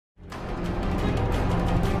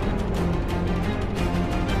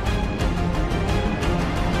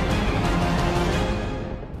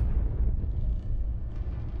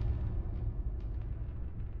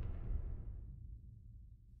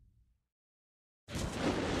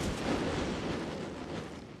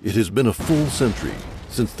It has been a full century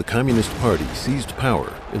since the Communist Party seized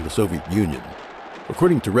power in the Soviet Union.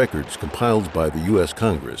 According to records compiled by the U.S.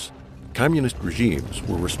 Congress, communist regimes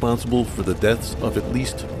were responsible for the deaths of at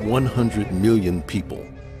least 100 million people.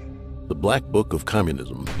 The Black Book of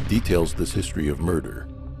Communism details this history of murder.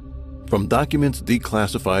 From documents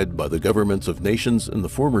declassified by the governments of nations in the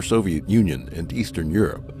former Soviet Union and Eastern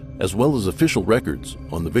Europe, as well as official records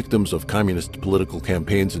on the victims of communist political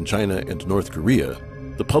campaigns in China and North Korea,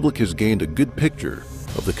 the public has gained a good picture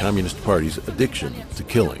of the Communist Party's addiction to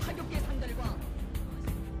killing.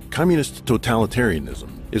 Communist totalitarianism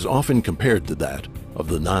is often compared to that of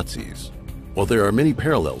the Nazis. While there are many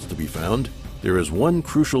parallels to be found, there is one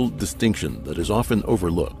crucial distinction that is often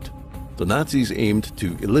overlooked. The Nazis aimed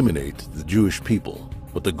to eliminate the Jewish people,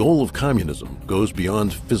 but the goal of communism goes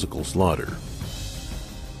beyond physical slaughter.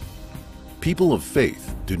 People of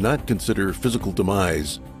faith do not consider physical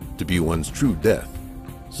demise to be one's true death,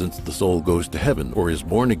 since the soul goes to heaven or is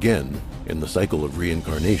born again in the cycle of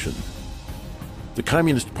reincarnation. The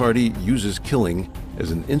Communist Party uses killing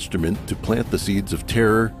as an instrument to plant the seeds of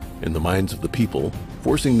terror in the minds of the people,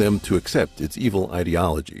 forcing them to accept its evil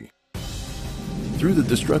ideology. Through the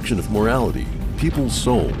destruction of morality, people's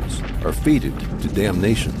souls are fated to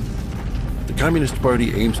damnation. The Communist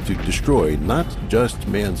Party aims to destroy not just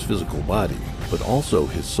man's physical body, but also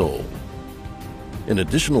his soul. An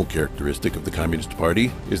additional characteristic of the Communist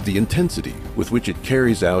Party is the intensity with which it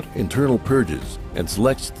carries out internal purges and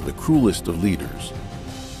selects the cruelest of leaders.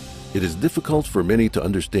 It is difficult for many to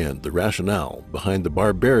understand the rationale behind the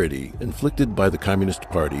barbarity inflicted by the Communist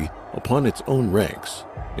Party upon its own ranks,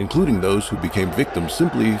 including those who became victims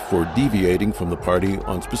simply for deviating from the party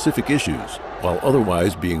on specific issues, while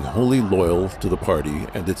otherwise being wholly loyal to the party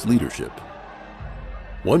and its leadership.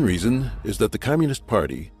 One reason is that the Communist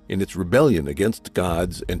Party, in its rebellion against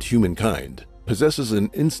gods and humankind, possesses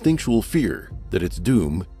an instinctual fear that its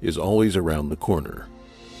doom is always around the corner.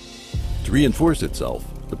 To reinforce itself,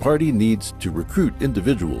 the party needs to recruit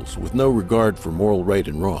individuals with no regard for moral right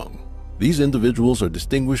and wrong. These individuals are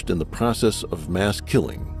distinguished in the process of mass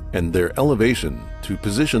killing, and their elevation to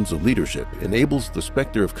positions of leadership enables the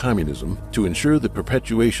Specter of Communism to ensure the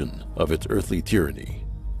perpetuation of its earthly tyranny.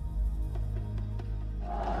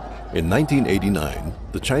 In 1989,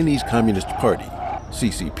 the Chinese Communist Party,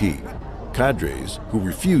 CCP, cadres who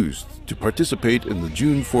refused to participate in the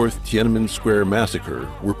June 4th Tiananmen Square massacre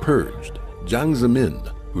were purged. Jiang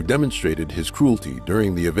Zemin, who demonstrated his cruelty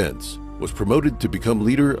during the events, was promoted to become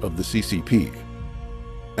leader of the CCP.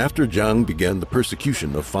 After Jiang began the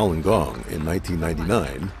persecution of Falun Gong in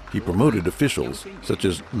 1999, he promoted officials such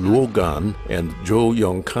as Luo Gan and Zhou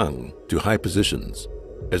Yongkang to high positions,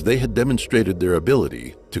 as they had demonstrated their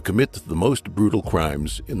ability to commit the most brutal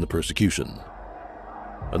crimes in the persecution.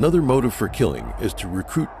 Another motive for killing is to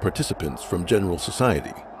recruit participants from general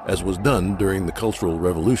society, as was done during the Cultural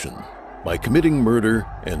Revolution. By committing murder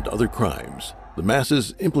and other crimes, the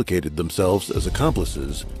masses implicated themselves as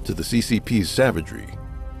accomplices to the CCP's savagery,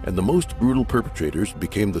 and the most brutal perpetrators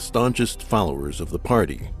became the staunchest followers of the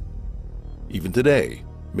party. Even today,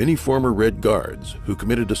 many former Red Guards who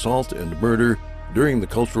committed assault and murder during the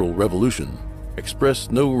Cultural Revolution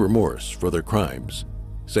express no remorse for their crimes,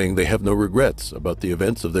 saying they have no regrets about the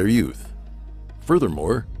events of their youth.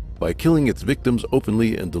 Furthermore, by killing its victims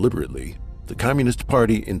openly and deliberately, the Communist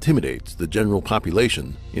Party intimidates the general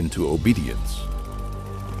population into obedience.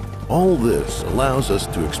 All this allows us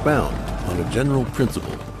to expound on a general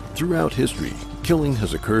principle. Throughout history, killing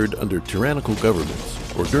has occurred under tyrannical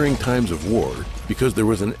governments or during times of war because there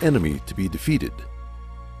was an enemy to be defeated.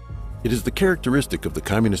 It is the characteristic of the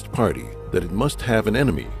Communist Party that it must have an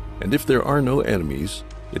enemy, and if there are no enemies,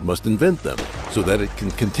 it must invent them so that it can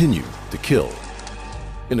continue to kill.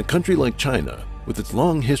 In a country like China, with its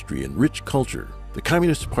long history and rich culture, the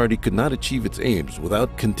Communist Party could not achieve its aims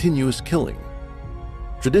without continuous killing.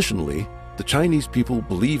 Traditionally, the Chinese people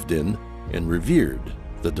believed in and revered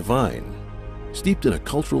the divine. Steeped in a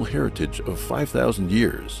cultural heritage of 5,000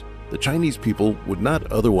 years, the Chinese people would not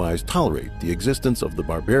otherwise tolerate the existence of the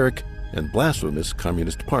barbaric and blasphemous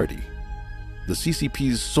Communist Party. The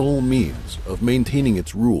CCP's sole means of maintaining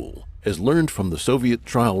its rule, as learned from the Soviet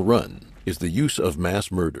trial run, is the use of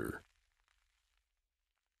mass murder.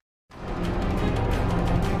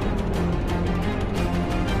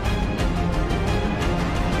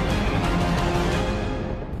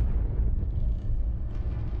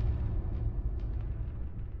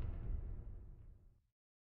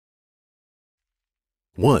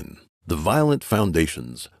 One, the violent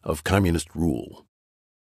foundations of communist rule.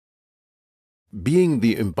 Being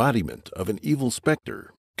the embodiment of an evil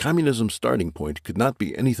specter, communism's starting point could not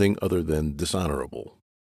be anything other than dishonorable.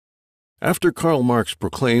 After Karl Marx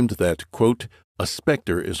proclaimed that, quote, "a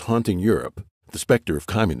specter is haunting Europe, the specter of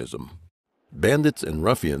communism," bandits and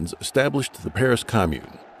ruffians established the Paris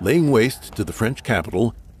Commune, laying waste to the French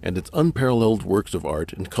capital and its unparalleled works of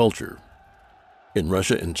art and culture. In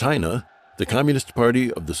Russia and China, the Communist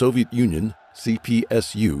Party of the Soviet Union,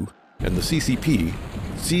 CPSU, and the CCP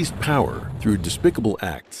seized power through despicable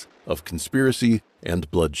acts of conspiracy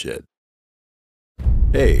and bloodshed.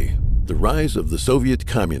 A. The rise of the Soviet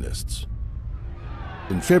Communists.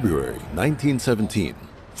 In February 1917,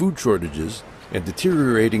 food shortages and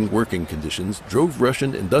deteriorating working conditions drove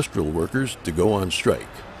Russian industrial workers to go on strike.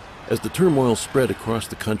 As the turmoil spread across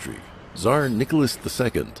the country, Tsar Nicholas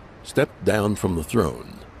II stepped down from the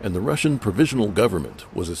throne, and the Russian Provisional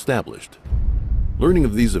Government was established. Learning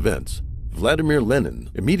of these events, Vladimir Lenin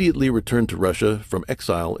immediately returned to Russia from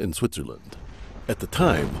exile in Switzerland. At the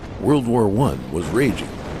time, World War I was raging.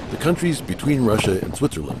 The countries between Russia and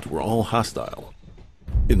Switzerland were all hostile.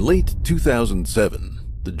 In late 2007,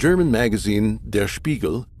 the German magazine Der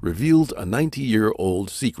Spiegel revealed a 90-year-old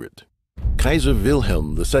secret. Kaiser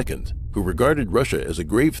Wilhelm II, who regarded Russia as a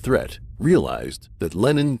grave threat, realized that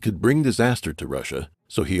Lenin could bring disaster to Russia,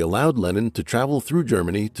 so he allowed Lenin to travel through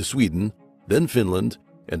Germany to Sweden, then Finland,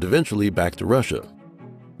 and eventually back to Russia.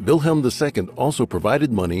 Wilhelm II also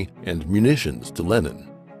provided money and munitions to Lenin.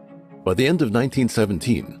 By the end of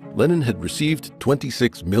 1917, Lenin had received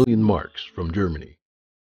 26 million marks from Germany.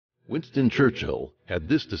 Winston Churchill had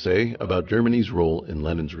this to say about Germany's role in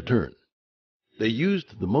Lenin's return. They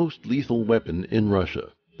used the most lethal weapon in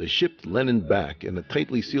Russia. They shipped Lenin back in a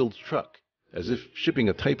tightly sealed truck, as if shipping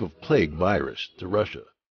a type of plague virus to Russia.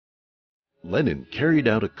 Lenin carried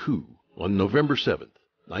out a coup on November 7,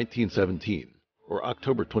 1917, or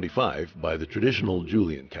October 25 by the traditional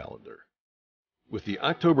Julian calendar. With the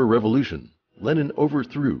October Revolution, Lenin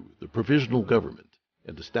overthrew the provisional government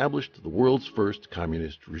and established the world's first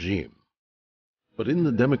communist regime. But in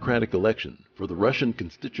the democratic election for the Russian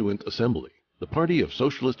Constituent Assembly, the Party of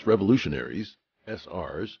Socialist Revolutionaries,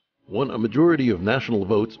 SRs, won a majority of national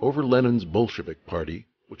votes over Lenin's Bolshevik Party,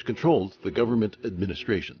 which controlled the government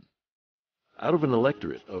administration. Out of an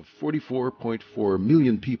electorate of 44.4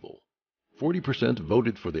 million people, 40%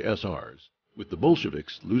 voted for the SRs, with the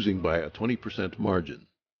Bolsheviks losing by a 20% margin.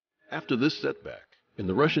 After this setback, in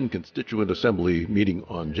the Russian Constituent Assembly meeting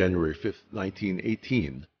on January 5,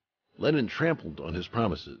 1918, Lenin trampled on his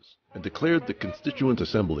promises and declared the Constituent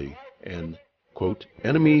Assembly an, quote,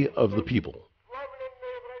 enemy of the people.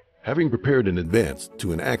 Having prepared in advance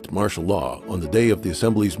to enact martial law on the day of the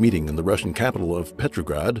Assembly's meeting in the Russian capital of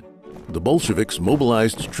Petrograd, the Bolsheviks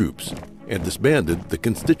mobilized troops and disbanded the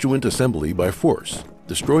Constituent Assembly by force,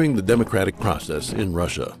 destroying the democratic process in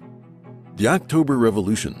Russia. The October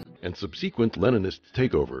Revolution and subsequent Leninist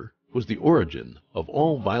takeover was the origin of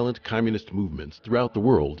all violent communist movements throughout the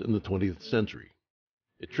world in the 20th century.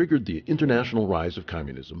 It triggered the international rise of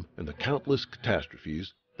communism and the countless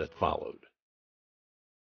catastrophes that followed.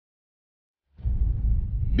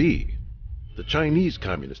 B. The Chinese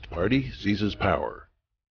Communist Party seizes power.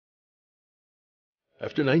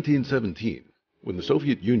 After 1917, when the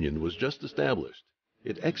Soviet Union was just established,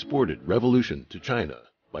 it exported revolution to China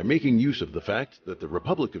by making use of the fact that the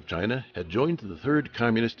Republic of China had joined the Third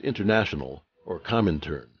Communist International, or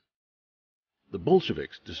Comintern. The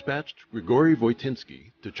Bolsheviks dispatched Grigory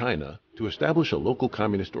Voitinsky to China to establish a local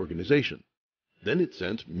communist organization. Then it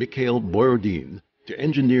sent Mikhail Borodin to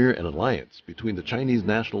engineer an alliance between the Chinese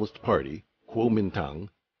Nationalist Party, Kuomintang,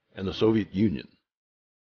 and the Soviet Union.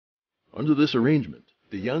 Under this arrangement,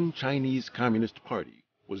 the young Chinese Communist Party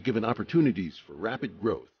was given opportunities for rapid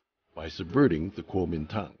growth by subverting the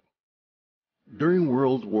Kuomintang. During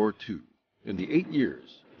World War II, in the 8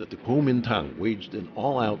 years that the Kuomintang waged an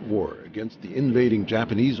all-out war against the invading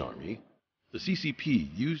Japanese army, the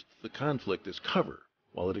CCP used the conflict as cover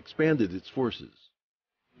while it expanded its forces.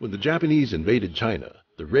 When the Japanese invaded China,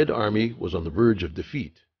 the Red Army was on the verge of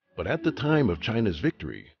defeat, but at the time of China's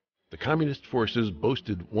victory, the Communist forces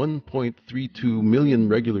boasted 1.32 million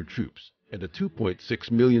regular troops and a 2.6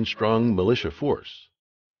 million strong militia force.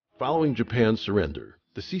 Following Japan's surrender,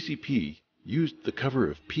 the CCP used the cover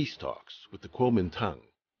of peace talks with the Kuomintang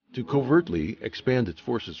to covertly expand its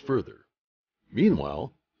forces further.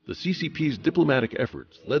 Meanwhile, the CCP's diplomatic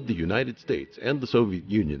efforts led the United States and the Soviet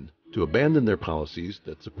Union to abandon their policies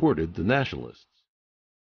that supported the nationalists.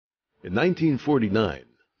 In 1949,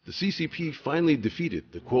 the CCP finally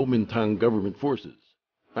defeated the Kuomintang government forces,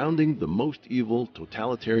 founding the most evil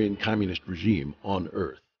totalitarian communist regime on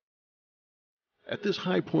Earth. At this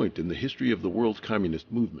high point in the history of the world's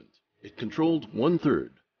communist movement, it controlled 1/3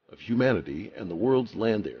 of humanity and the world's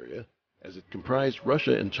land area, as it comprised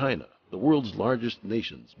Russia and China, the world's largest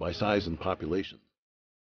nations by size and population.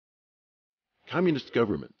 Communist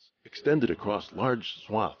governments extended across large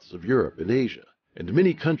swaths of Europe and Asia, and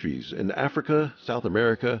many countries in Africa, South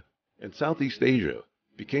America, and Southeast Asia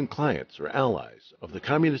became clients or allies of the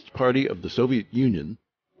Communist Party of the Soviet Union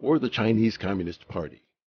or the Chinese Communist Party.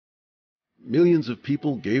 Millions of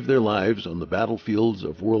people gave their lives on the battlefields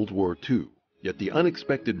of World War II, yet the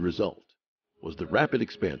unexpected result was the rapid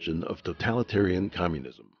expansion of totalitarian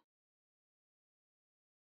communism.